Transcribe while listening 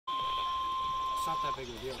It's not that big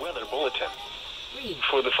of a deal. Weather bulletin. Read.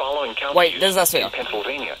 For the following counties Wait, this is SVR. in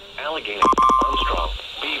Pennsylvania: Allegheny, Armstrong,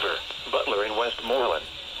 Beaver, Butler, and Westmoreland.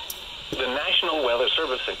 The National Weather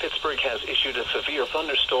Service in Pittsburgh has issued a severe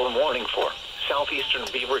thunderstorm warning for southeastern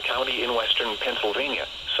Beaver County in western Pennsylvania,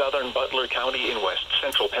 southern Butler County in west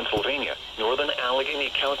central Pennsylvania, northern Allegheny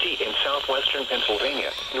County in southwestern Pennsylvania,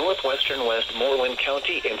 northwestern Westmoreland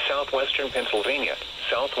County in southwestern Pennsylvania,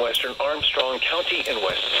 southwestern Armstrong County in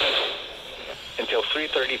west central. Until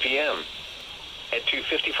 3:30 p.m. At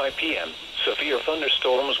 2:55 p.m., severe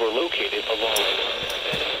thunderstorms were located along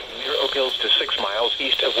near Oak Hills to 6 miles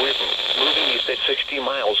east of Wheaton, moving east at 60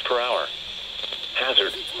 miles per hour.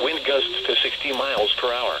 Hazard, wind gusts to 60 miles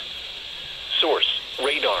per hour. Source,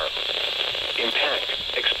 radar. Impact,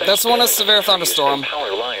 expect This one is severe thunderstorm.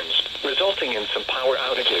 power lines, resulting in some power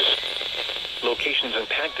outages. Locations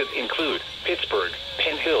impacted include Pittsburgh,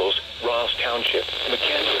 Penn Hills, Ross Township,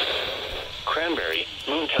 McKenzie, Cranberry,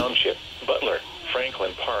 Moon Township, Butler,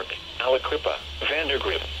 Franklin Park, Aliquippa,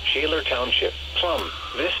 Vandergrift, Shaler Township, Plum.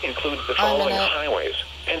 This includes the following highways: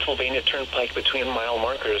 Pennsylvania Turnpike between mile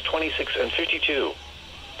markers 26 and 52.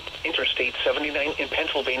 Interstate 79 in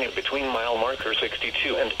Pennsylvania between mile markers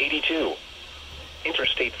 62 and 82.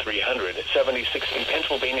 Interstate 376 in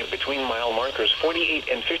Pennsylvania between mile markers 48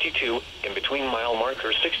 and 52, and between mile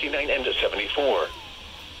markers 69 and 74.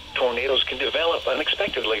 Tornadoes can develop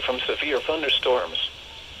unexpectedly from severe thunderstorms.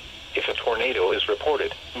 If a tornado is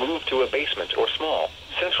reported, move to a basement or small,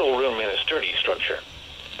 central room in a sturdy structure.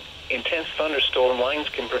 Intense thunderstorm lines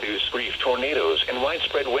can produce brief tornadoes and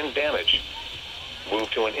widespread wind damage. Move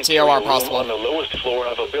to an interior room on the lowest floor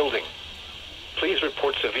of a building. Please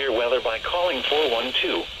report severe weather by calling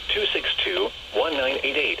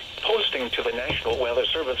 412-262-1988, posting to the National Weather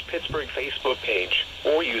Service Pittsburgh Facebook page,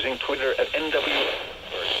 or using Twitter at NW.